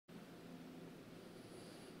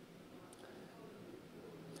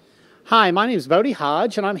Hi, my name is Bodie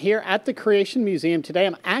Hodge, and I'm here at the Creation Museum today.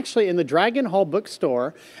 I'm actually in the Dragon Hall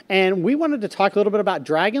bookstore, and we wanted to talk a little bit about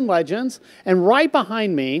dragon legends. And right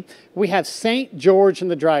behind me, we have St. George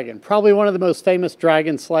and the Dragon, probably one of the most famous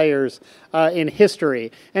dragon slayers in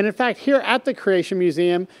history. And in fact, here at the Creation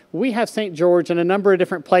Museum, we have St. George in a number of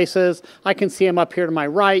different places. I can see him up here to my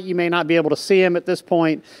right. You may not be able to see him at this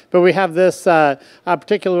point, but we have this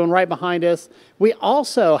particular one right behind us. We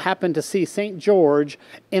also happen to see St. George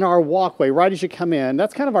in our walkway right as you come in.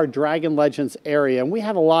 That's kind of our Dragon Legends area, and we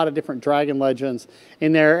have a lot of different Dragon Legends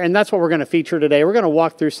in there, and that's what we're going to feature today. We're going to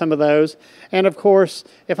walk through some of those, and of course,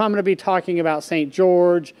 if I'm going to be talking about St.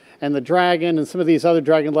 George and the dragon and some of these other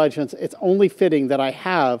Dragon Legends, it's only fitting that I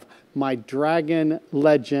have my Dragon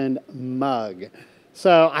Legend mug.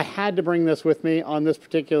 So I had to bring this with me on this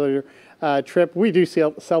particular trip. We do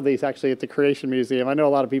sell these actually at the Creation Museum. I know a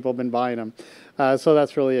lot of people have been buying them, so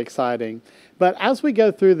that's really exciting. But as we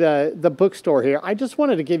go through the bookstore here, I just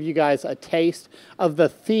wanted to give you guys a taste of the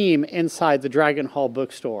theme inside the Dragon Hall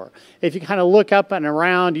bookstore. If you kind of look up and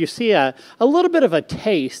around, you see a little bit of a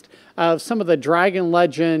taste of some of the Dragon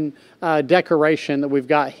Legend decoration that we've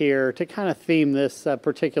got here to kind of theme this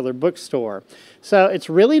particular bookstore. So it's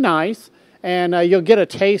really nice. And you'll get a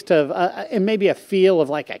taste of, and maybe a feel of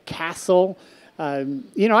like a castle. You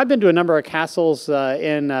know, I've been to a number of castles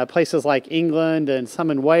in places like England and some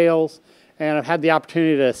in Wales, and I've had the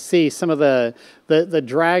opportunity to see some of the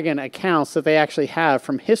dragon accounts that they actually have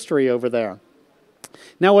from history over there.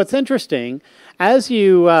 Now, what's interesting, as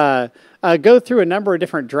you go through a number of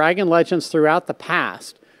different dragon legends throughout the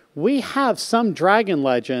past, we have some dragon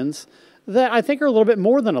legends that I think are a little bit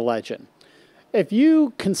more than a legend. If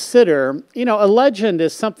you consider, you know, a legend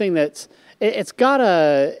is something that's, it's got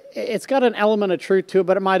an element of truth to it,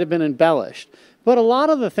 but it might have been embellished. But a lot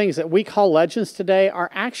of the things that we call legends today are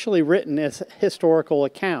actually written as historical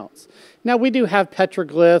accounts. Now, we do have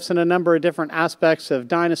petroglyphs and a number of different aspects of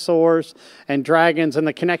dinosaurs and dragons and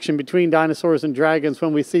the connection between dinosaurs and dragons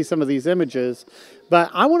when we see some of these images. But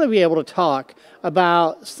I want to be able to talk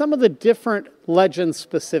about some of the different legends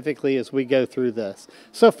specifically as we go through this.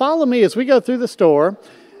 So follow me as we go through the store,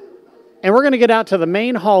 and we're going to get out to the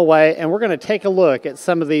main hallway, and we're going to take a look at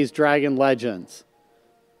some of these dragon legends.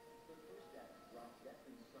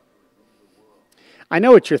 I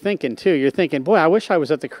know what you're thinking, too. You're thinking, boy, I wish I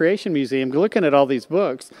was at the Creation Museum looking at all these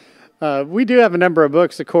books. We do have a number of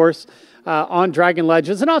books, of course, on Dragon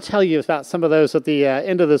Legends, and I'll tell you about some of those at the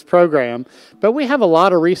end of this program. But we have a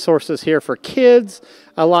lot of resources here for kids,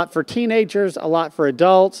 a lot for teenagers, a lot for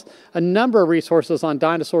adults, a number of resources on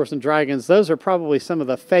dinosaurs and dragons. Those are probably some of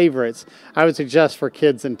the favorites I would suggest for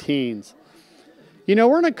kids and teens. You know,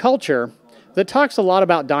 we're in a culture that talks a lot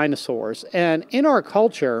about dinosaurs, and in our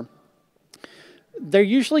culture, they're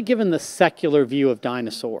usually given the secular view of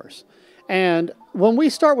dinosaurs. And when we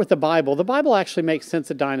start with the Bible actually makes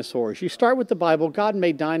sense of dinosaurs. You start with the Bible, God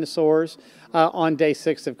made dinosaurs on day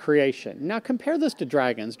 6 of creation. Now compare this to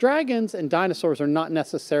dragons. Dragons and dinosaurs are not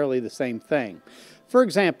necessarily the same thing. For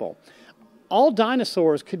example, all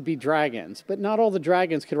dinosaurs could be dragons, but not all the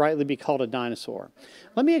dragons could rightly be called a dinosaur.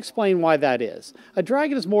 Let me explain why that is. A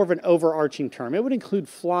dragon is more of an overarching term. It would include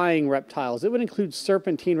flying reptiles. It would include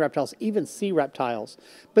serpentine reptiles, even sea reptiles.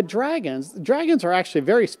 But dragons are actually a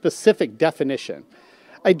very specific definition.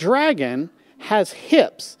 A dragon has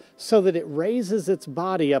hips so that it raises its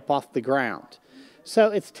body up off the ground.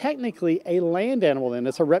 So it's technically a land animal then.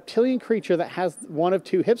 It's a reptilian creature that has one of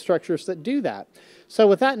 2 hip structures that do that. So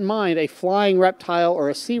with that in mind, a flying reptile or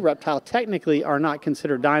a sea reptile technically are not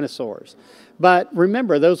considered dinosaurs. But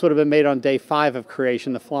remember, those would have been made on day 5 of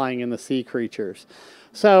creation, the flying and the sea creatures.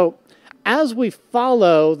 So as we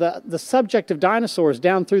follow the subject of dinosaurs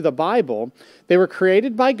down through the Bible, they were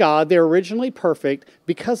created by God. They were originally perfect.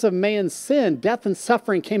 Because of man's sin, death and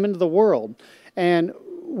suffering came into the world. And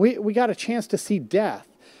we got a chance to see death.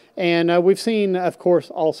 And we've seen, of course,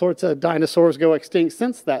 all sorts of dinosaurs go extinct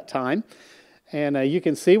since that time. And you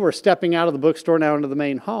can see we're stepping out of the bookstore now into the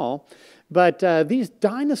main hall. But these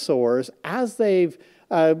dinosaurs, as they've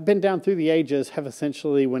been down through the ages, have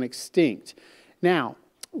essentially went extinct. Now,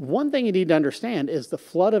 one thing you need to understand is the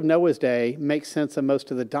flood of Noah's day makes sense of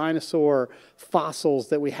most of the dinosaur fossils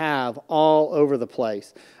that we have all over the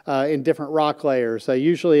place in different rock layers,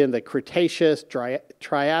 usually in the Cretaceous,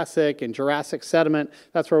 Triassic, and Jurassic sediment.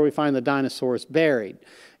 That's where we find the dinosaurs buried.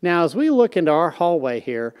 Now, as we look into our hallway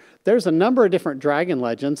here, there's a number of different dragon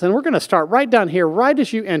legends, and we're going to start right down here, right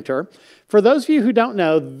as you enter. For those of you who don't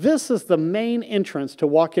know, this is the main entrance to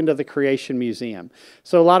walk into the Creation Museum.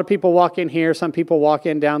 So a lot of people walk in here, some people walk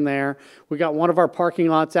in down there. We got one of our parking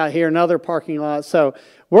lots out here, another parking lot. So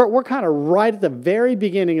we're kind of right at the very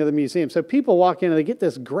beginning of the museum. So people walk in and they get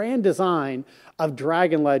this grand design of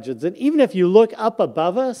dragon legends. And even if you look up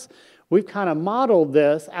above us, we've kind of modeled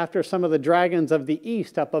this after some of the dragons of the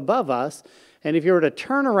east up above us. And if you were to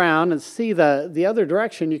turn around and see the other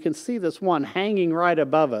direction, you can see this one hanging right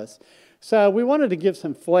above us. So we wanted to give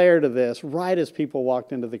some flair to this right as people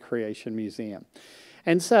walked into the Creation Museum.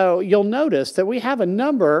 And so you'll notice that we have a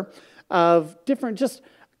number of different just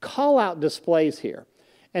call-out displays here.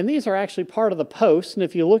 And these are actually part of the post. And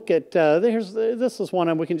if you look at, this is one,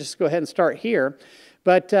 and we can just go ahead and start here.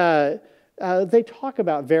 But they talk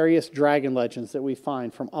about various dragon legends that we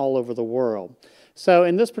find from all over the world. So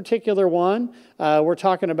in this particular one, we're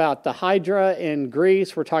talking about the Hydra in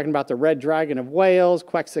Greece. We're talking about the Red Dragon of Wales,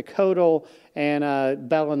 Quetzalcoatl, and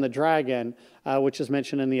Bel and the Dragon, which is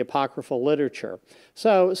mentioned in the apocryphal literature.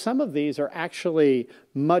 So some of these are actually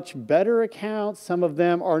much better accounts. Some of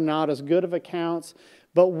them are not as good of accounts.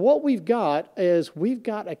 But what we've got is we've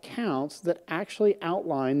got accounts that actually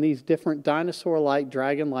outline these different dinosaur-like,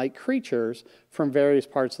 dragon-like creatures from various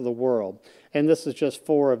parts of the world. And this is just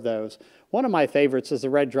 4 of those. One of my favorites is the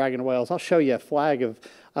Red Dragon of Wales. I'll show you a flag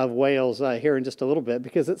of Wales here in just a little bit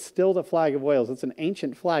because it's still the flag of Wales. It's an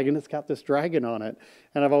ancient flag and it's got this dragon on it.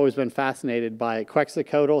 And I've always been fascinated by it.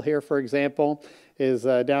 Quetzalcoatl here, for example, is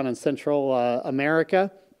down in Central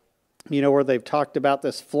America, you know, where they've talked about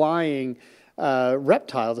this flying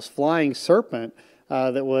reptile, this flying serpent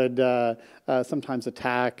that would sometimes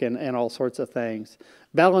attack and all sorts of things.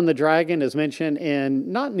 Bel and the Dragon is mentioned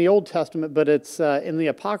not in the Old Testament, but it's in the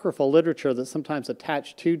apocryphal literature that's sometimes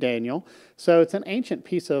attached to Daniel. So it's an ancient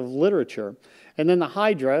piece of literature. And then the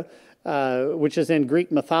Hydra, which is in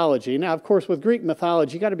Greek mythology. Now, of course, with Greek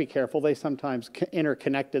mythology, you got to be careful. They sometimes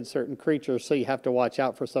interconnected certain creatures, so you have to watch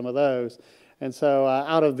out for some of those. And so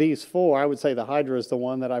out of these 4, I would say the Hydra is the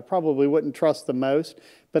one that I probably wouldn't trust the most.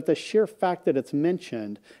 But the sheer fact that it's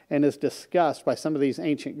mentioned and is discussed by some of these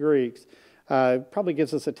ancient Greeks probably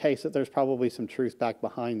gives us a taste that there's probably some truth back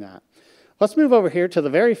behind that. Let's move over here to the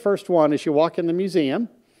very first one as you walk in the museum.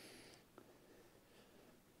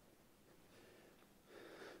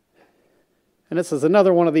 And this is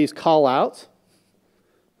another one of these call-outs.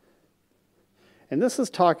 And this is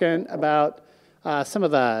talking about some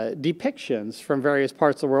of the depictions from various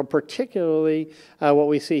parts of the world, particularly what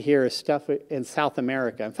we see here is stuff in South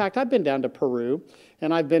America. In fact, I've been down to Peru,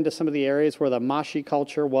 and I've been to some of the areas where the Mashi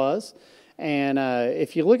culture was. And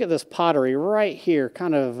if you look at this pottery right here,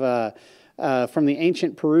 kind of from the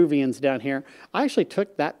ancient Peruvians down here, I actually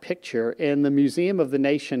took that picture in the Museum of the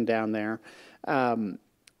Nation down there.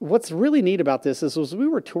 What's really neat about this is as we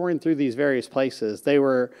were touring through these various places, they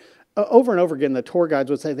were over and over again, the tour guides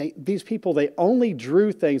would say, these people, they only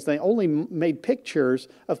drew things, they only made pictures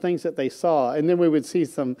of things that they saw. And then we would see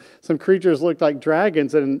some creatures looked like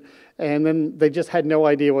dragons, and then they just had no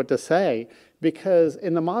idea what to say. Because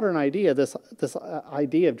in the modern idea, this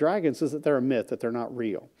idea of dragons is that they're a myth, that they're not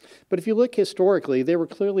real. But if you look historically, they were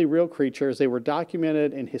clearly real creatures. They were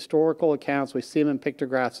documented in historical accounts. We see them in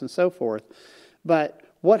pictographs and so forth. But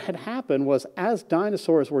what had happened was as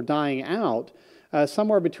dinosaurs were dying out,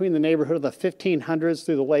 somewhere between the neighborhood of the 1500s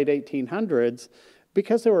through the late 1800s,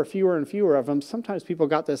 because there were fewer and fewer of them, sometimes people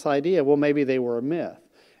got this idea, well, maybe they were a myth.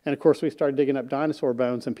 And of course, we started digging up dinosaur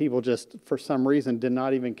bones, and people just, for some reason, did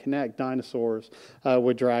not even connect dinosaurs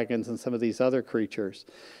with dragons and some of these other creatures.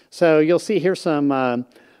 So you'll see here some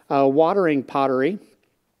watering pottery.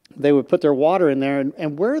 They would put their water in there,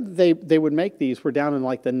 and where they would make these were down in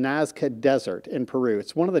like the Nazca Desert in Peru.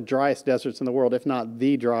 It's one of the driest deserts in the world, if not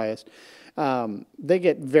the driest. They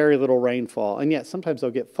get very little rainfall, and yet sometimes they'll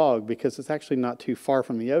get fog because it's actually not too far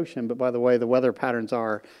from the ocean, but by the way the weather patterns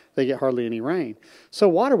are, they get hardly any rain. So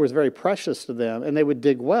water was very precious to them, and they would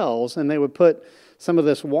dig wells, and they would put some of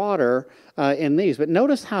this water in these. But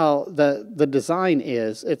notice how the design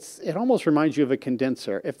is. It almost reminds you of a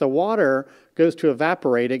condenser. If the water goes to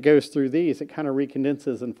evaporate, it goes through these, it kind of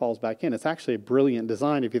recondenses and falls back in. It's actually a brilliant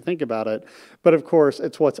design if you think about it. But of course,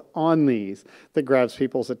 it's what's on these that grabs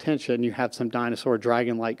people's attention. You have some dinosaur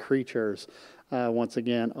dragon-like creatures once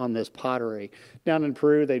again on this pottery. Down in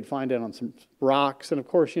Peru, they'd find it on some rocks. And of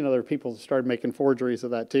course, you know, there are people that started making forgeries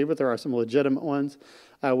of that too, but there are some legitimate ones.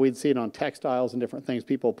 We'd see it on textiles and different things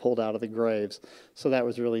people pulled out of the graves. So that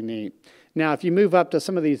was really neat. Now, if you move up to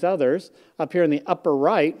some of these others, up here in the upper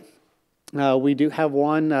right, we do have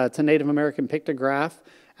one. It's a Native American pictograph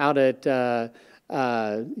out at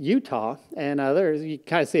Utah, and there you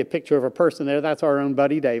kind of see a picture of a person there. That's our own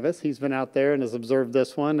Buddy Davis. He's been out there and has observed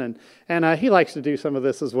this one, and he likes to do some of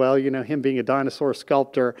this as well. You know, him being a dinosaur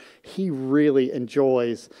sculptor, he really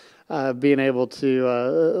enjoys being able to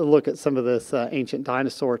look at some of this ancient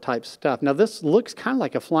dinosaur type stuff. Now, this looks kind of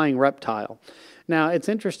like a flying reptile. Now, it's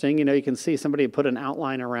interesting, you know, you can see somebody put an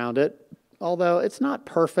outline around it, although it's not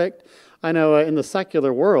perfect. I know in the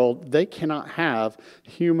secular world, they cannot have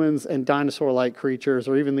humans and dinosaur-like creatures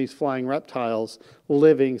or even these flying reptiles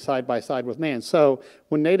living side by side with man. So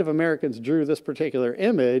when Native Americans drew this particular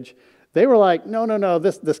image, they were like, no,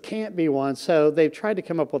 this can't be one. So they've tried to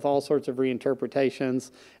come up with all sorts of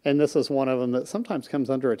reinterpretations, and this is one of them that sometimes comes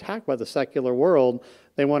under attack by the secular world.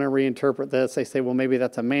 They want to reinterpret this. They say, well, maybe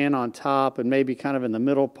that's a man on top, and maybe kind of in the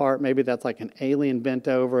middle part, maybe that's like an alien bent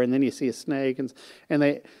over, and then you see a snake, and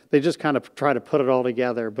they just kind of try to put it all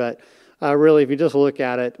together. But really, if you just look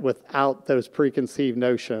at it without those preconceived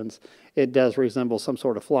notions, it does resemble some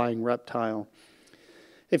sort of flying reptile.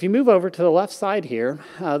 If you move over to the left side here,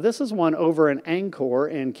 this is one over in Angkor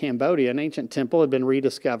in Cambodia. An ancient temple had been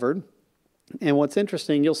rediscovered. And what's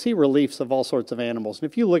interesting, you'll see reliefs of all sorts of animals. And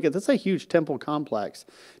if you look at this, it's a huge temple complex.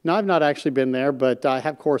 Now, I've not actually been there, but I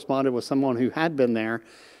have corresponded with someone who had been there.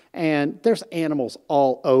 And there's animals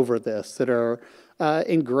all over this that are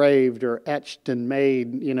engraved or etched and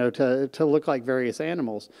made, you know, to look like various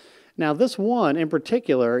animals. Now, this one in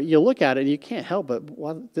particular, you look at it and you can't help but,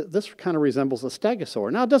 well, this kind of resembles a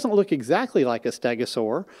stegosaur. Now, it doesn't look exactly like a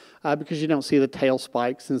stegosaur because you don't see the tail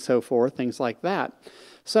spikes and so forth, things like that.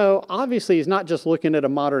 So, obviously, he's not just looking at a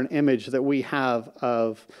modern image that we have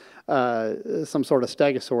of some sort of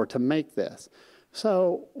stegosaur to make this.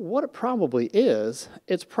 So, what it probably is,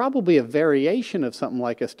 it's probably a variation of something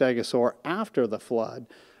like a stegosaur after the flood.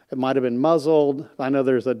 It might have been muzzled. I know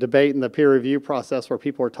there's a debate in the peer review process where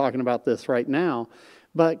people are talking about this right now.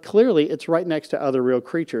 But clearly, it's right next to other real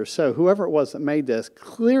creatures. So whoever it was that made this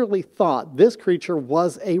clearly thought this creature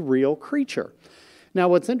was a real creature. Now,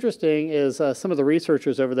 what's interesting is some of the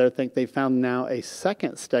researchers over there think they found now a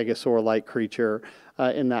second stegosaur-like creature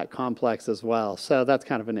in that complex as well. So that's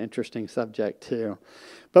kind of an interesting subject, too.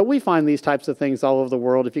 But we find these types of things all over the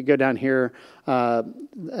world. If you go down here, the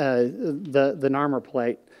Narmer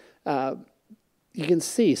Plate, you can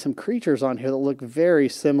see some creatures on here that look very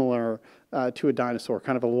similar to a dinosaur,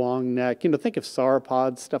 kind of a long neck. You know, think of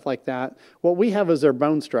sauropods, stuff like that. What we have is their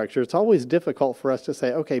bone structure. It's always difficult for us to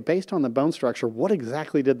say, okay, based on the bone structure, what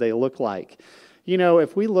exactly did they look like? You know,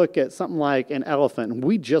 if we look at something like an elephant and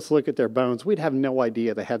we just look at their bones, we'd have no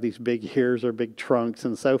idea they have these big ears or big trunks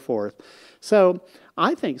and so forth. So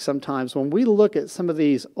I think sometimes when we look at some of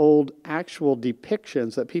these old actual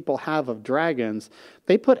depictions that people have of dragons,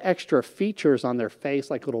 they put extra features on their face,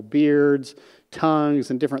 like little beards, tongues,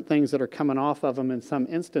 and different things that are coming off of them in some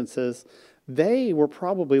instances. They were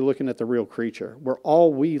probably looking at the real creature, where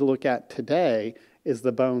all we look at today is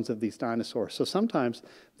the bones of these dinosaurs. So sometimes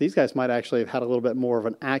these guys might actually have had a little bit more of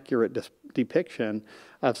an accurate depiction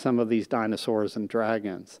of some of these dinosaurs and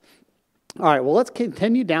dragons. All right, well, let's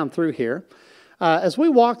continue down through here. As we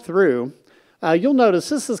walk through, you'll notice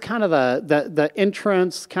this is kind of the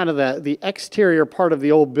entrance, kind of the exterior part of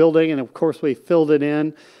the old building, and of course we filled it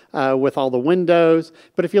in with all the windows.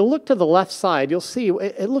 But if you look to the left side, you'll see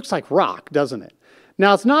it looks like rock, doesn't it?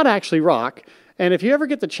 Now, it's not actually rock. And if you ever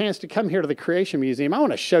get the chance to come here to the Creation Museum, I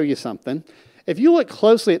want to show you something. If you look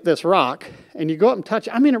closely at this rock and you go up and touch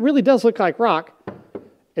it, I mean, it really does look like rock.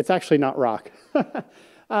 It's actually not rock.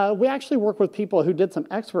 We actually work with people who did some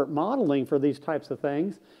expert modeling for these types of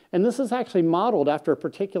things. And this is actually modeled after a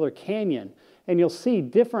particular canyon. And you'll see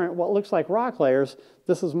different, what looks like rock layers.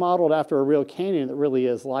 This is modeled after a real canyon that really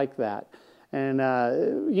is like that. And,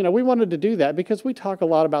 you know, we wanted to do that because we talk a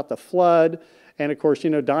lot about the flood. And of course, you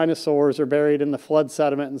know, dinosaurs are buried in the flood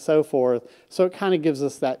sediment and so forth. So it kind of gives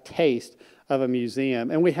us that taste of a museum.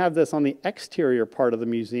 And we have this on the exterior part of the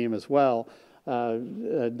museum as well,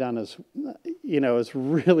 done as, you know, as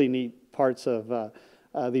really neat parts of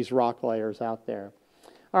these rock layers out there.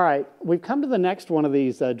 All right, we've come to the next one of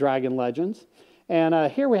these dragon legends.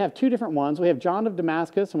 And here we have two different ones. We have John of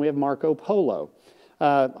Damascus and we have Marco Polo.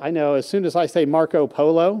 I know as soon as I say Marco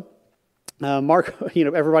Polo, you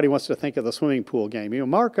know, everybody wants to think of the swimming pool game. You know,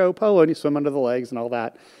 Marco Polo, and you swim under the legs and all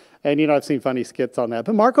that. And, you know, I've seen funny skits on that.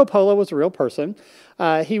 But Marco Polo was a real person.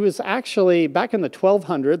 He was actually, back in the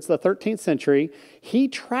 1200s, the 13th century, he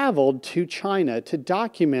traveled to China to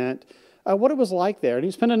document what it was like there. And he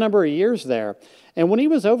spent a number of years there. And when he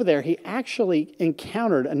was over there, he actually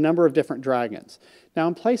encountered a number of different dragons. Now,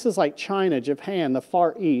 in places like China, Japan, the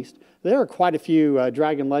Far East, There are quite a few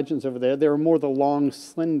dragon legends over there. There are more the long,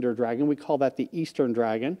 slender dragon. We call that the Eastern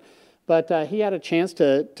dragon. But he had a chance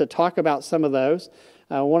to talk about some of those.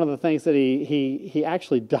 One of the things that he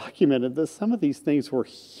actually documented that some of these things were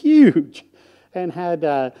huge and had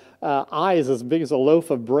eyes as big as a loaf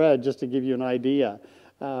of bread, just to give you an idea.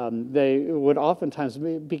 They would oftentimes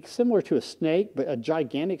be similar to a snake, but a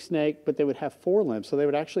gigantic snake, but they would have forelimbs. So they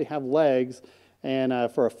would actually have legs,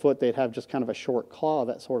 and for a foot, they'd have just kind of a short claw,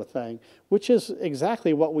 that sort of thing, which is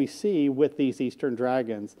exactly what we see with these Eastern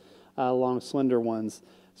dragons, long, slender ones.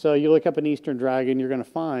 So you look up an Eastern dragon, you're going to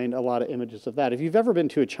find a lot of images of that. If you've ever been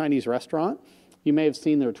to a Chinese restaurant, you may have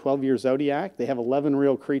seen their 12-year zodiac. They have 11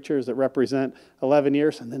 real creatures that represent 11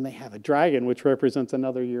 years, and then they have a dragon, which represents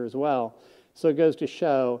another year as well. So it goes to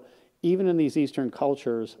show, even in these Eastern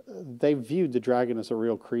cultures, they viewed the dragon as a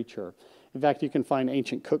real creature. In fact, you can find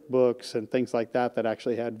ancient cookbooks and things like that that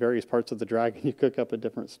actually had various parts of the dragon you cook up in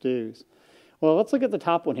different stews. Well, let's look at the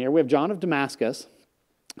top one here. We have John of Damascus.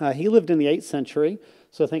 He lived in the 8th century,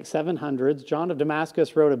 so I think 700s. John of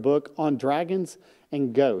Damascus wrote a book on dragons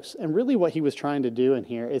and ghosts. And really what he was trying to do in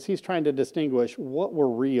here is he's trying to distinguish what were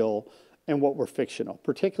real and what were fictional,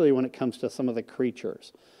 particularly when it comes to some of the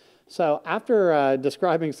creatures. So after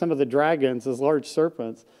describing some of the dragons as large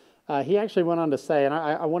serpents, he actually went on to say, and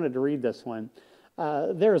I wanted to read this one,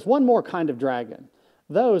 there is one more kind of dragon,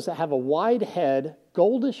 those that have a wide head,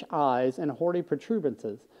 goldish eyes, and horny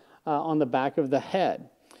protuberances on the back of the head.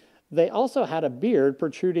 They also had a beard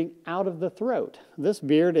protruding out of the throat. This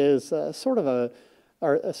beard is this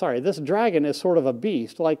dragon is sort of a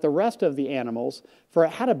beast, like the rest of the animals, for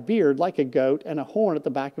it had a beard like a goat and a horn at the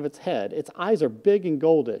back of its head. Its eyes are big and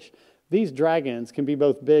goldish. These dragons can be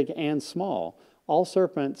both big and small. All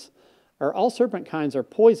serpent kinds are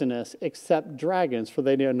poisonous except dragons, for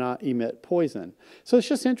they do not emit poison. So it's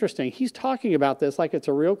just interesting. He's talking about this like it's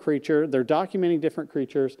a real creature. They're documenting different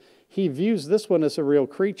creatures. He views this one as a real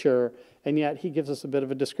creature, and yet he gives us a bit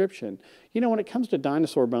of a description. You know, when it comes to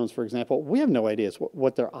dinosaur bones, for example, we have no idea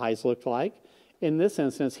what their eyes look like. In this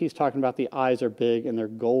instance, he's talking about the eyes are big and they're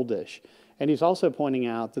goldish. And he's also pointing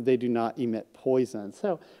out that they do not emit poison.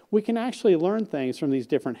 So we can actually learn things from these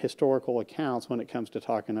different historical accounts when it comes to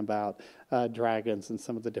talking about dragons and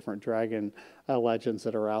some of the different dragon legends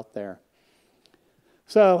that are out there.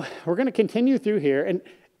 So we're going to continue through here. And,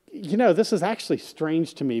 you know, this is actually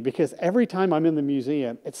strange to me because every time I'm in the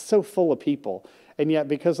museum, it's so full of people. And yet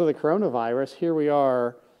because of the coronavirus, here we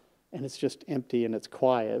are, and it's just empty and it's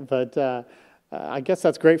quiet. But I guess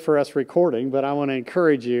that's great for us recording, but I want to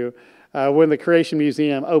encourage you, when the Creation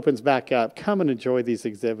Museum opens back up, come and enjoy these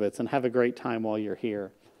exhibits and have a great time while you're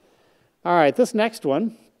here. All right, this next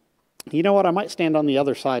one, you know what, I might stand on the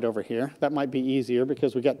other side over here. That might be easier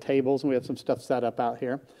because we got tables and we have some stuff set up out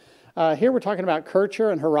here. Here we're talking about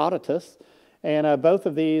Kircher and Herodotus, and both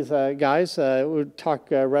of these guys would talk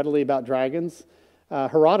readily about dragons.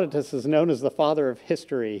 Herodotus is known as the father of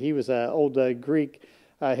history. He was an old Greek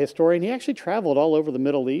historian. He actually traveled all over the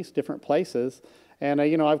Middle East, different places. And,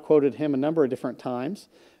 you know, I've quoted him a number of different times.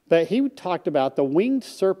 But he talked about the winged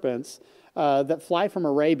serpents that fly from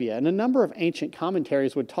Arabia. And a number of ancient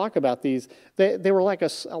commentaries would talk about these. They were like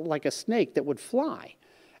a snake that would fly.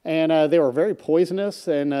 And they were very poisonous,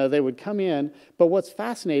 and they would come in. But what's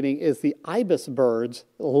fascinating is the ibis birds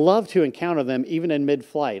love to encounter them even in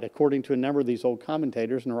mid-flight, according to a number of these old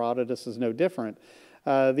commentators, and Herodotus is no different.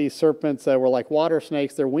 These serpents were like water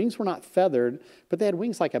snakes. Their wings were not feathered, but they had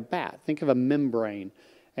wings like a bat. Think of a membrane.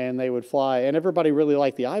 And they would fly. And everybody really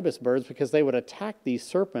liked the ibis birds because they would attack these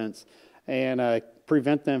serpents and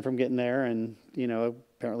prevent them from getting there and, you know,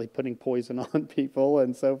 apparently putting poison on people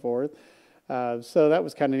and so forth. So that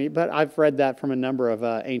was kind of neat. But I've read that from a number of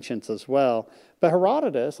ancients as well. But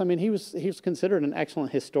Herodotus, I mean, he was considered an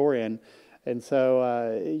excellent historian. And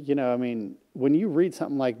so, you know, I mean, when you read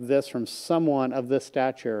something like this from someone of this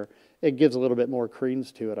stature, it gives a little bit more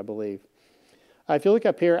credence to it, I believe. If you look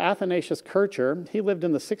up here, Athanasius Kircher, he lived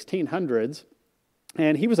in the 1600s,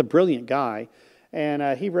 and he was a brilliant guy.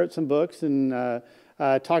 And he wrote some books and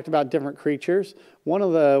talked about different creatures. One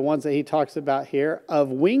of the ones that he talks about here, of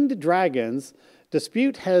winged dragons,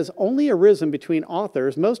 dispute has only arisen between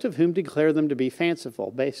authors, most of whom declare them to be fanciful,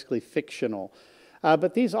 basically fictional.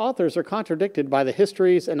 But these authors are contradicted by the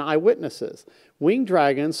histories and eyewitnesses. Winged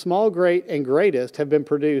dragons, small, great, and greatest, have been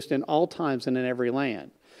produced in all times and in every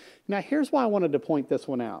land. Now, here's why I wanted to point this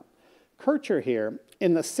one out. Kircher here,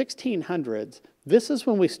 in the 1600s, this is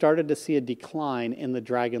when we started to see a decline in the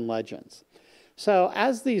dragon legends. So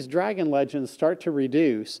as these dragon legends start to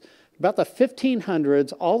reduce, About the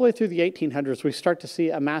 1500s, all the way through the 1800s, we start to see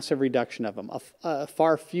a massive reduction of them,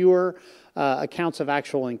 far fewer accounts of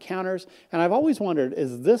actual encounters. And I've always wondered,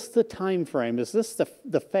 is this the time frame? Is this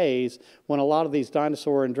the phase when a lot of these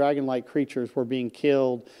dinosaur and dragon-like creatures were being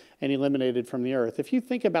killed and eliminated from the earth? If you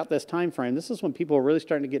think about this time frame, this is when people were really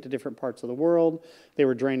starting to get to different parts of the world. They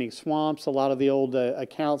were draining swamps. A lot of the old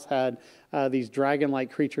accounts had these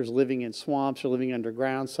dragon-like creatures living in swamps or living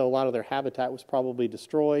underground, so a lot of their habitat was probably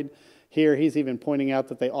destroyed. Here, he's even pointing out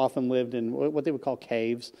that they often lived in what they would call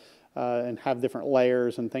caves and have different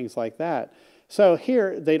layers and things like that. So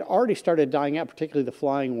here, they'd already started dying out, particularly the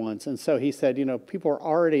flying ones. And so he said, people are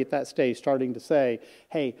already at that stage starting to say,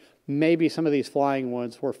 hey, maybe some of these flying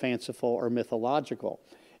ones were fanciful or mythological.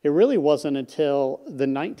 It really wasn't until the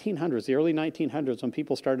 1900s, the early 1900s, when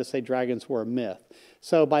people started to say dragons were a myth.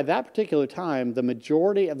 So by that particular time, the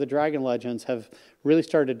majority of the dragon legends have really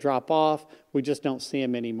started to drop off. We just don't see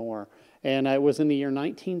them anymore. And it was in the year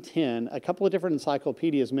 1910, a couple of different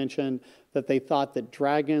encyclopedias mentioned that they thought that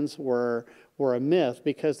dragons were a myth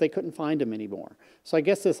because they couldn't find them anymore. So I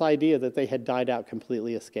guess this idea that they had died out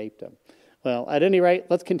completely escaped them. Well, at any rate,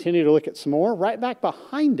 let's continue to look at some more. Right back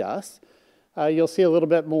behind us, you'll see a little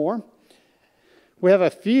bit more. We have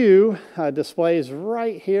a few displays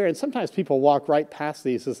right here, and sometimes people walk right past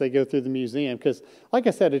these as they go through the museum because, like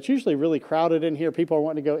I said, it's usually really crowded in here. People are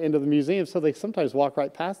wanting to go into the museum, so they sometimes walk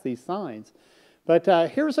right past these signs. But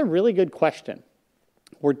here's a really good question.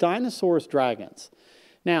 Were dinosaurs dragons?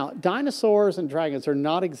 Now, dinosaurs and dragons are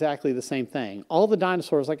not exactly the same thing. All the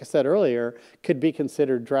dinosaurs, like I said earlier, could be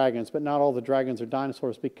considered dragons, but not all the dragons are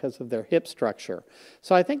dinosaurs because of their hip structure.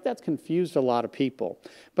 So I think that's confused a lot of people.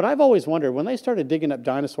 But I've always wondered, when they started digging up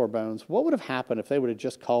dinosaur bones, what would have happened if they would have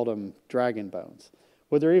just called them dragon bones?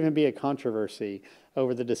 Would there even be a controversy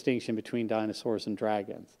over the distinction between dinosaurs and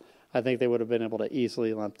dragons? I think they would have been able to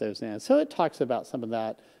easily lump those in. So it talks about some of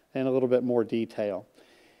that in a little bit more detail.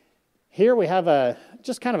 Here we have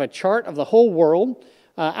just kind of a chart of the whole world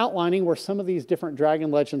outlining where some of these different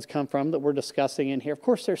dragon legends come from that we're discussing in here. Of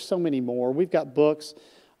course, there's so many more. We've got books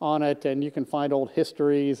on it, and you can find old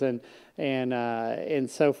histories and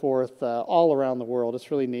so forth all around the world.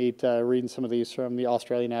 It's really neat reading some of these from the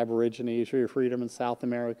Australian Aborigines, or your freedom in South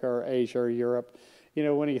America or Asia or Europe.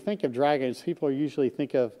 When you think of dragons, people usually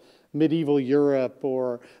think of medieval Europe,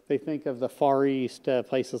 or they think of the Far East,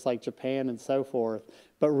 places like Japan and so forth.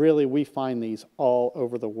 But really, we find these all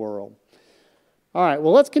over the world. All right,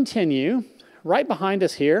 well, let's continue. Right behind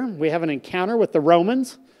us here, we have an encounter with the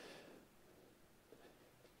Romans.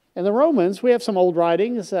 And the Romans, we have some old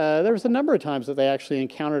writings. There was a number of times that they actually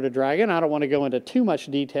encountered a dragon. I don't want to go into too much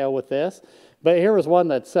detail with this, but here was one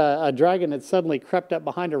that's a dragon had suddenly crept up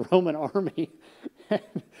behind a Roman army.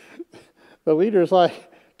 The leader's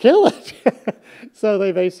like, kill it. So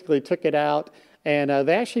they basically took it out, and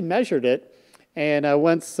they actually measured it. And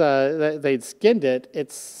once they'd skinned it,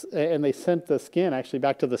 and they sent the skin actually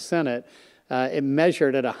back to the Senate, it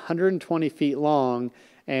measured at 120 feet long,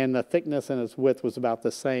 and the thickness and its width was about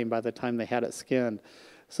the same by the time they had it skinned.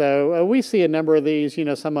 So we see a number of these,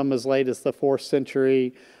 some of them as late as the 4th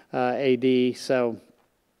century AD. So,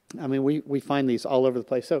 I mean, we find these all over the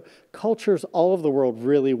place. So cultures all over the world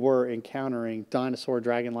really were encountering dinosaur,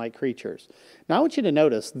 dragon-like creatures. Now I want you to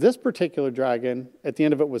notice, this particular dragon, at the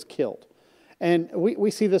end of it, was killed. And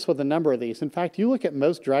we see this with a number of these. In fact, you look at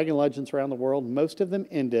most dragon legends around the world, most of them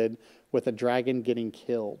ended with a dragon getting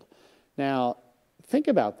killed. Now, think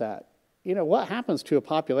about that. What happens to a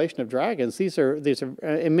population of dragons? These are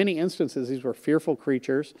in many instances, these were fearful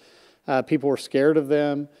creatures. People were scared of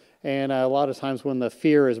them. And a lot of times when the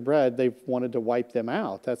fear is bred, they've wanted to wipe them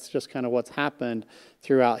out. That's just kind of what's happened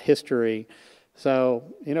throughout history.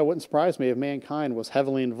 So, it wouldn't surprise me if mankind was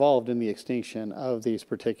heavily involved in the extinction of these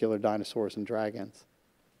particular dinosaurs and dragons.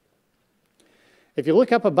 If you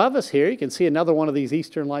look up above us here, you can see another one of these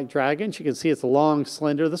Eastern-like dragons. You can see it's long,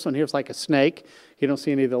 slender. This one here is like a snake. You don't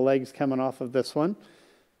see any of the legs coming off of this one.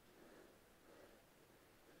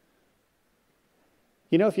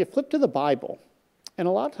 If you flip to the Bible, and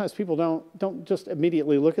a lot of times people don't just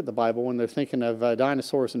immediately look at the Bible when they're thinking of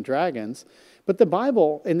dinosaurs and dragons. But the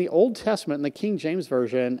Bible in the Old Testament, in the King James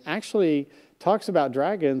Version, actually talks about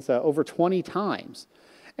dragons over 20 times.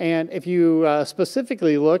 And if you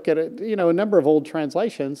specifically look at a number of old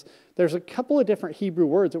translations, there's a couple of different Hebrew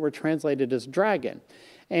words that were translated as dragon.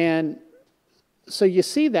 And so you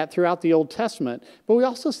see that throughout the Old Testament, but we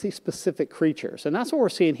also see specific creatures. And that's what we're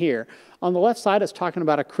seeing here. On the left side, it's talking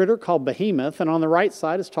about a critter called Behemoth, and on the right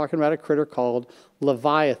side, it's talking about a critter called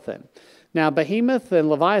Leviathan. Now, Behemoth and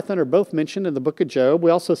Leviathan are both mentioned in the book of Job.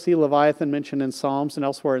 We also see Leviathan mentioned in Psalms and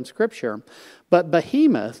elsewhere in Scripture. But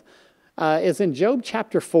Behemoth is in Job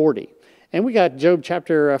chapter 40. And we got Job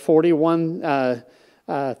chapter 41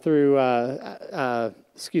 through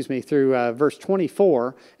verse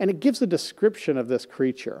 24, and it gives a description of this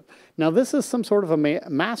creature. Now, this is some sort of a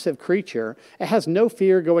massive creature. It has no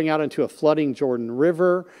fear going out into a flooding Jordan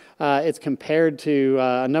River. It's compared to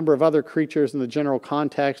a number of other creatures in the general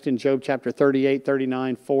context in Job chapter 38,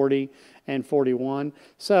 39, 40, and 41.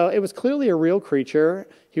 So it was clearly a real creature.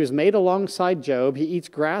 He was made alongside Job. He eats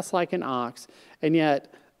grass like an ox, and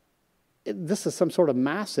yet this is some sort of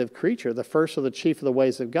massive creature, the first of the chief of the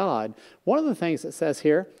ways of God. One of the things it says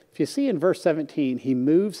here, if you see in verse 17, he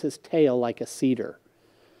moves his tail like a cedar.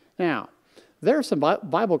 Now, there are some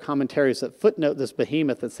Bible commentaries that footnote this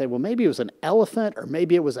behemoth and say, well, maybe it was an elephant or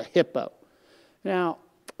maybe it was a hippo. Now,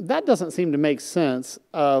 that doesn't seem to make sense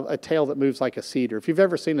of a tail that moves like a cedar. If you've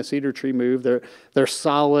ever seen a cedar tree move, they're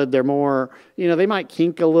solid, they're more, they might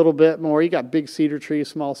kink a little bit more. You got big cedar trees,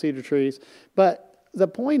 small cedar trees, but the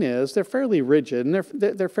point is, they're fairly rigid, and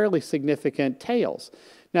they're fairly significant tails.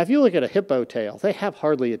 Now, if you look at a hippo tail, they have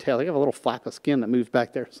hardly a tail. They have a little flap of skin that moves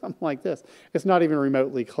back there, something like this. It's not even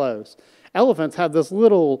remotely close. Elephants have this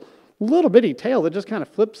little bitty tail that just kind of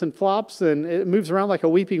flips and flops, and it moves around like a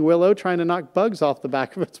weeping willow trying to knock bugs off the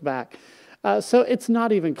back of its back. So it's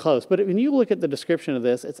not even close. But when you look at the description of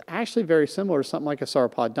this, it's actually very similar to something like a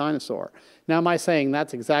sauropod dinosaur. Now, am I saying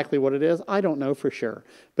that's exactly what it is? I don't know for sure.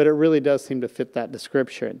 But it really does seem to fit that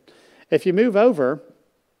description. If you move over,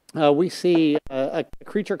 we see a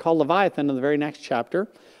creature called Leviathan in the very next chapter,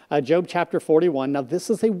 Job chapter 41. Now, this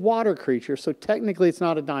is a water creature, so technically it's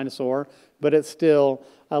not a dinosaur, but it's still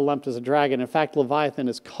lumped as a dragon. In fact, Leviathan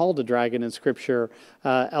is called a dragon in Scripture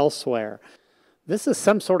elsewhere. This is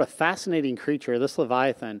some sort of fascinating creature, this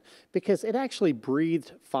Leviathan, because it actually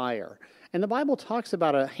breathed fire. And the Bible talks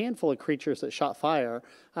about a handful of creatures that shot fire.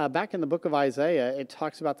 Back in the book of Isaiah, it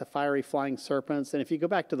talks about the fiery flying serpents. And if you go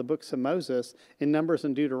back to the books of Moses, in Numbers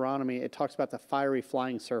and Deuteronomy, it talks about the fiery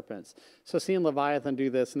flying serpents. So seeing Leviathan do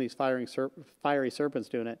this and these fiery serpents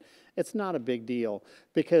doing it, it's not a big deal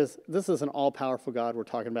because this is an all-powerful God we're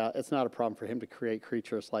talking about. It's not a problem for him to create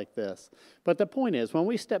creatures like this. But the point is, when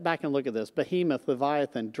we step back and look at this, behemoth,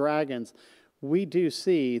 Leviathan, dragons, we do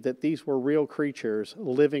see that these were real creatures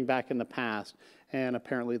living back in the past, and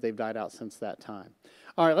apparently they've died out since that time.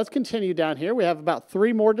 All right, let's continue down here. We have about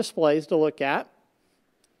 3 more displays to look at.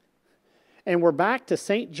 And we're back to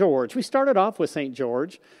St. George. We started off with St.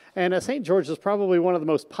 George, and St. George is probably one of the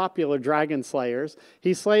most popular dragon slayers.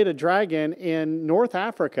 He slayed a dragon in North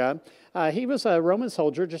Africa. He was a Roman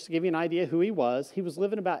soldier, just to give you an idea who he was. He was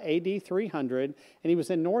living about AD 300, and he was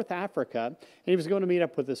in North Africa, and he was going to meet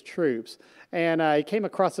up with his troops. And he came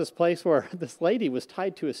across this place where this lady was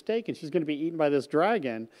tied to a stake, and she's going to be eaten by this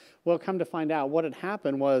dragon. Well, come to find out, what had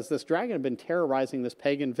happened was this dragon had been terrorizing this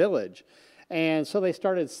pagan village. And so they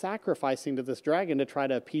started sacrificing to this dragon to try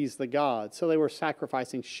to appease the gods. So they were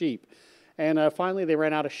sacrificing sheep. And finally they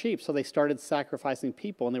ran out of sheep, so they started sacrificing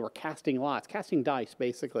people, and they were casting lots, casting dice,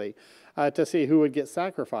 basically, to see who would get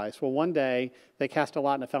sacrificed. Well, one day they cast a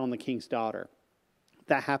lot, and it fell on the king's daughter.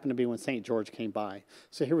 That happened to be when St. George came by.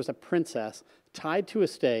 So here was a princess tied to a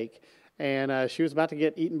stake, and she was about to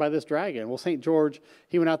get eaten by this dragon. Well, St. George,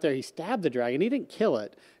 he went out there, he stabbed the dragon. He didn't kill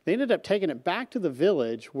it. They ended up taking it back to the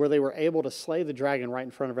village where they were able to slay the dragon right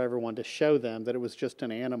in front of everyone to show them that it was just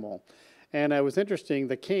an animal. And it was interesting,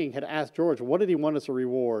 the king had asked George, what did he want as a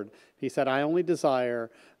reward? He said, I only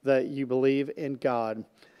desire that you believe in God.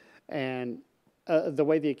 And the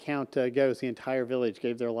way the account goes, the entire village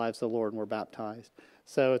gave their lives to the Lord and were baptized.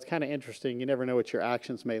 So it's kind of interesting. You never know what your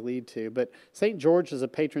actions may lead to. But St. George is a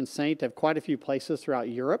patron saint of quite a few places throughout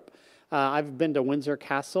Europe. I've been to Windsor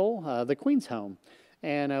Castle, the Queen's home.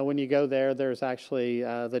 And when you go there, there's actually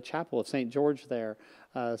the chapel of St. George there.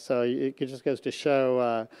 So it just goes to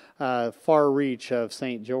show far reach of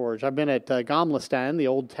St. George. I've been at Gamlestan, the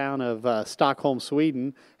old town of Stockholm,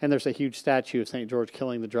 Sweden, and there's a huge statue of St. George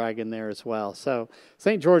killing the dragon there as well. So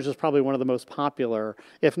St. George is probably one of the most popular,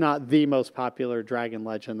 if not the most popular dragon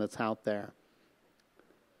legend that's out there.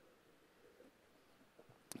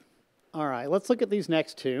 All right, let's look at these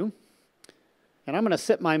next two. And I'm going to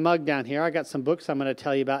sit my mug down here. I got some books I'm going to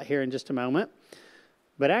tell you about here in just a moment.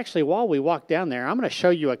 But actually, while we walk down there, I'm going to show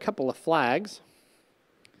you a couple of flags.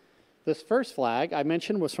 This first flag I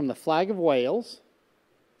mentioned was from the flag of Wales.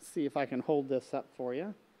 Let's see if I can hold this up for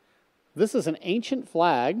you. This is an ancient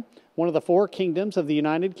flag, one of the 4 kingdoms of the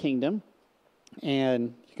United Kingdom.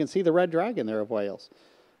 And you can see the red dragon there of Wales.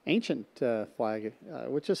 Ancient flag,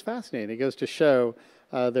 which is fascinating. It goes to show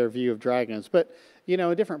their view of dragons. But you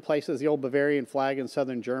know, in different places. The old Bavarian flag in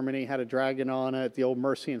southern Germany had a dragon on it. The old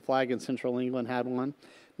Mercian flag in central England had one.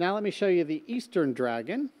 Now let me show you the Eastern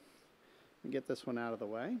dragon. Let me get this one out of the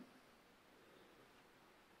way.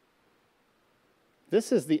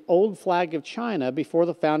 This is the old flag of China before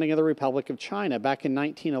the founding of the Republic of China back in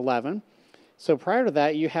 1911. So prior to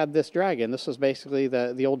that, you had this dragon. This was basically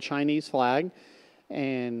the old Chinese flag.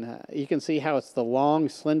 And you can see how it's the long,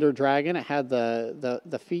 slender dragon. It had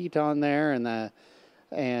the feet on there and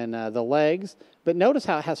the legs. But notice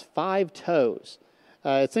how it has 5 toes.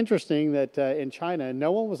 It's interesting that in China,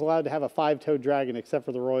 no one was allowed to have a 5-toed dragon except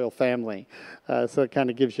for the royal family. So it kind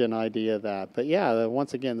of gives you an idea of that. But yeah,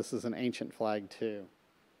 once again, this is an ancient flag too.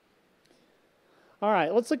 All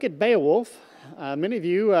right, let's look at Beowulf. Many of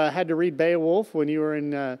you had to read Beowulf when you were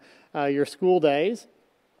in your school days.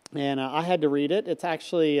 And I had to read it. It's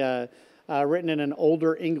actually written in an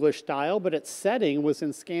older English style, but its setting was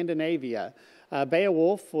in Scandinavia.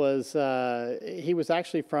 Beowulf was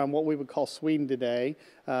actually from what we would call Sweden today,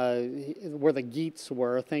 where the Geats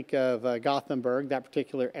were. Think of Gothenburg, that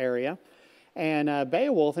particular area. And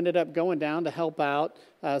Beowulf ended up going down to help out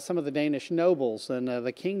some of the Danish nobles and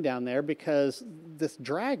the king down there, because this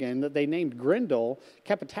dragon that they named Grendel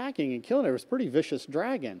kept attacking and killing it. It was a pretty vicious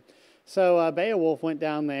dragon. So Beowulf went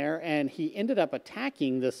down there, and he ended up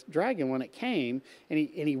attacking this dragon when it came, and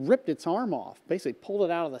he ripped its arm off, basically pulled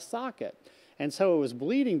it out of the socket. And so it was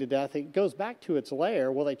bleeding to death. It goes back to its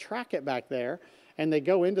lair. Well, they track it back there, and they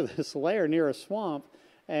go into this lair near a swamp,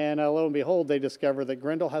 and lo and behold, they discover that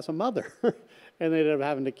Grendel has a mother. And they ended up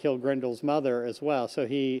having to kill Grendel's mother as well. So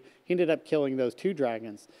he ended up killing those 2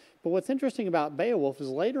 dragons. But what's interesting about Beowulf is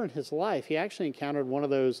later in his life, he actually encountered one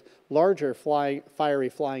of those larger fiery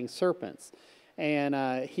flying serpents.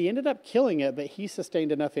 And he ended up killing it, but he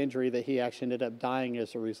sustained enough injury that he actually ended up dying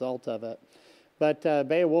as a result of it. But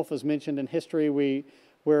Beowulf is mentioned in history.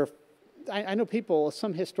 I know people,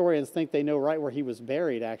 some historians think they know right where he was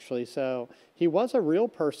buried, actually. So he was a real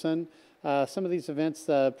person. Some of these events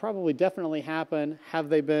probably definitely happened. Have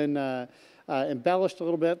they been embellished a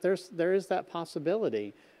little bit? There is that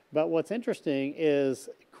possibility. But what's interesting is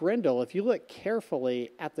Grendel, if you look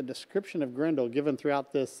carefully at the description of Grendel given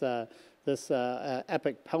throughout this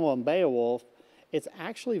epic poem, Beowulf, it's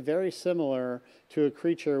actually very similar to a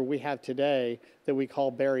creature we have today that we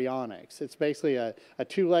call baryonyx. It's basically a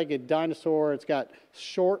 2-legged dinosaur. It's got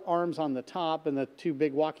short arms on the top and the 2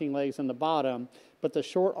 big walking legs on the bottom. But the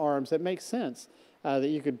short arms, it makes sense that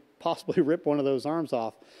you could possibly rip one of those arms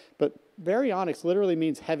off. But baryonyx literally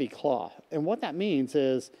means heavy claw. And what that means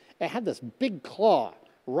is it had this big claw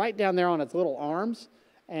right down there on its little arms.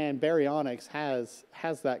 And baryonyx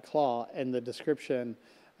has that claw, and the description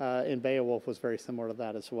in Beowulf was very similar to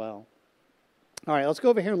that as well. All right, let's go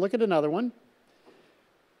over here and look at another one.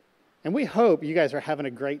 And we hope you guys are having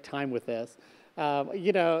a great time with this.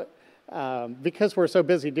 Because we're so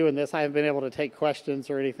busy doing this, I haven't been able to take questions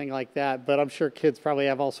or anything like that, but I'm sure kids probably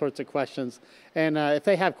have all sorts of questions. And if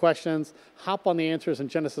they have questions, hop on the Answers in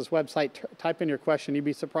Genesis website, type in your question. You'd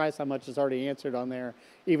be surprised how much is already answered on there,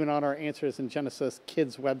 even on our Answers in Genesis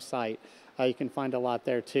kids website. You can find a lot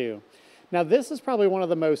there too. Now, this is probably one of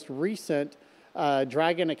the most recent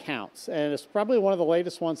dragon accounts, and it's probably one of the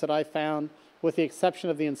latest ones that I found, with the exception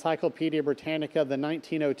of the Encyclopedia Britannica, the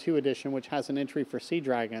 1902 edition, which has an entry for sea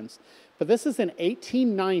dragons. But this is in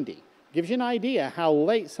 1890. Gives you an idea how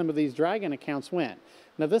late some of these dragon accounts went.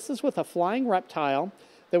 Now, this is with a flying reptile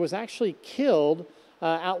that was actually killed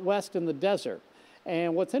out west in the desert.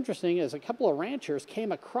 And what's interesting is a couple of ranchers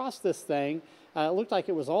came across this thing. It looked like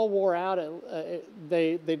it was all wore out.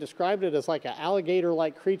 They described it as like an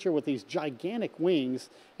alligator-like creature with these gigantic wings,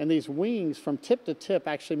 and these wings from tip to tip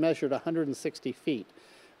actually measured 160 feet.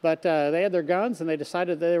 But they had their guns, and they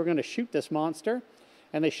decided they were going to shoot this monster,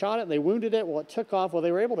 and they shot it, and they wounded it. Well, it took off. Well,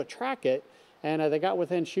 they were able to track it, and they got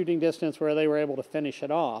within shooting distance where they were able to finish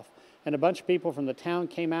it off. And a bunch of people from the town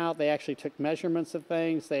came out. They actually took measurements of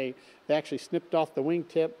things. They actually snipped off the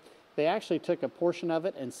wingtip. They actually took a portion of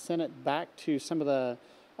it and sent it back to some of the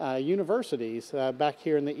universities back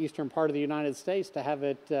here in the eastern part of the United States to have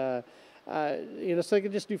it, so they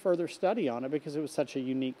could just do further study on it because it was such a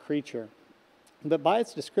unique creature. But by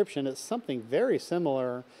its description, it's something very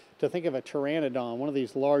similar to think of a pteranodon, one of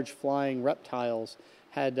these large flying reptiles,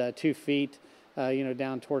 had 2 feet,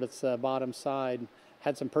 down toward its bottom side,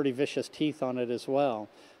 had some pretty vicious teeth on it as well.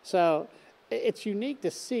 So it's unique to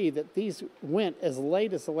see that these went as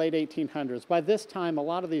late as the late 1800s. By this time, a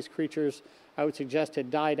lot of these creatures, I would suggest, had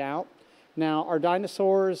died out. Now, are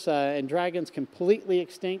dinosaurs and dragons completely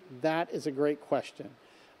extinct? That is a great question.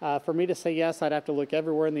 For me to say yes, I'd have to look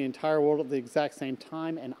everywhere in the entire world at the exact same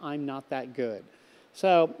time, and I'm not that good.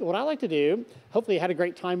 So what I like to do, hopefully you had a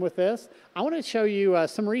great time with this, I want to show you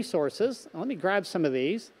some resources. Let me grab some of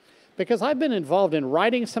these because I've been involved in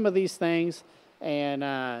writing some of these things.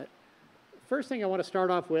 And first thing I want to start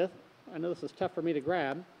off with, I know this is tough for me to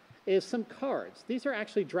grab, is some cards. These are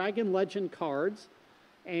actually Dragon Legend cards.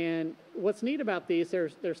 And what's neat about these,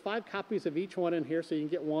 there's 5 copies of each one in here, so you can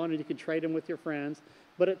get one and you can trade them with your friends.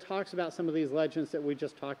 But it talks about some of these legends that we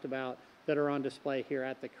just talked about that are on display here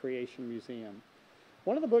at the Creation Museum.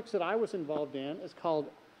 One of the books that I was involved in is called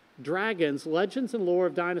Dragons, Legends and Lore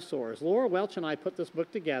of Dinosaurs. Laura Welch and I put this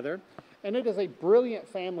book together, and it is a brilliant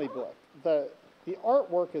family book. The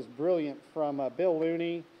artwork is brilliant from Bill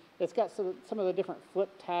Looney. It's got some of the different flip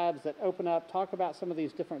tabs that open up, talk about some of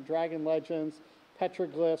these different dragon legends,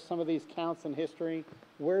 petroglyphs, some of these counts in history.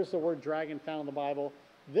 Where's the word dragon found in the Bible?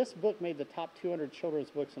 This book made the top 200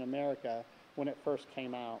 children's books in America when it first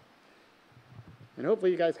came out. And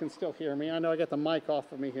hopefully you guys can still hear me. I know I got the mic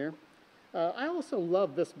off of me here. I also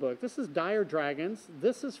love this book. This is Dire Dragons.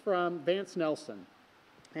 This is from Vance Nelson.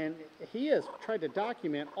 And he has tried to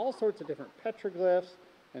document all sorts of different petroglyphs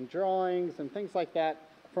and drawings and things like that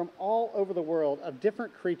from all over the world of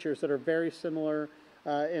different creatures that are very similar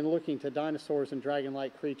in looking to dinosaurs and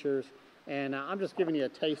dragon-like creatures. And I'm just giving you a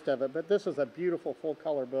taste of it. But this is a beautiful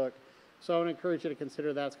full-color book. So I would encourage you to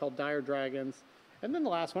consider that. It's called Dire Dragons. And then the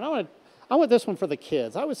last one, I want this one for the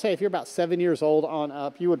kids. I would say if you're about 7 years old on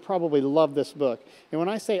up, you would probably love this book. And when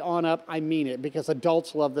I say on up, I mean it, because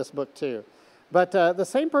adults love this book too. But the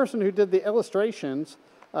same person who did the illustrations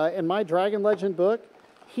in my Dragon Legend book,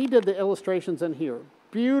 he did the illustrations in here.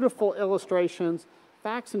 Beautiful illustrations,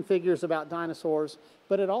 facts and figures about dinosaurs,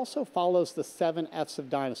 but it also follows the 7 F's of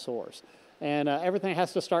dinosaurs. And everything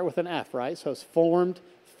has to start with an F, right? So it's formed,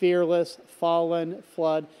 fearless, fallen,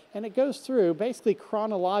 flood, and it goes through basically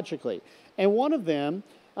chronologically. And one of them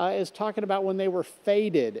is talking about when they were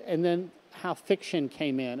faded, and then how fiction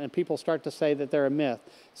came in, and people start to say that they're a myth.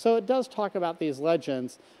 So it does talk about these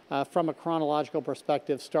legends from a chronological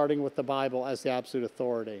perspective, starting with the Bible as the absolute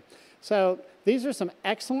authority. So these are some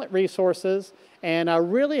excellent resources, and I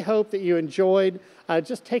really hope that you enjoyed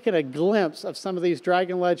just taking a glimpse of some of these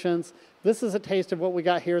dragon legends. This is a taste of what we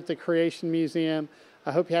got here at the Creation Museum.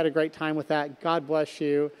 I hope you had a great time with that. God bless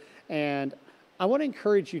you. And I want to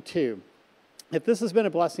encourage you too, if this has been a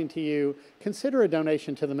blessing to you, consider a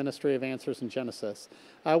donation to the Ministry of Answers in Genesis.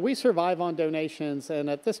 We survive on donations, and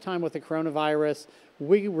at this time with the coronavirus,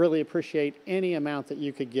 we really appreciate any amount that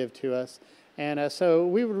you could give to us. And so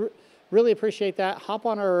we would really appreciate that. Hop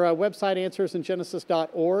on our website,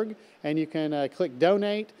 answersingenesis.org, and you can click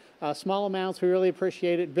donate. Small amounts, we really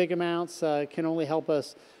appreciate it. Big amounts can only help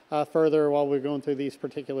us further while we're going through these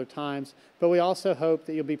particular times. But we also hope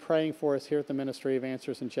that you'll be praying for us here at the Ministry of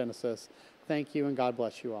Answers in Genesis. Thank you, and God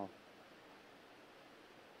bless you all.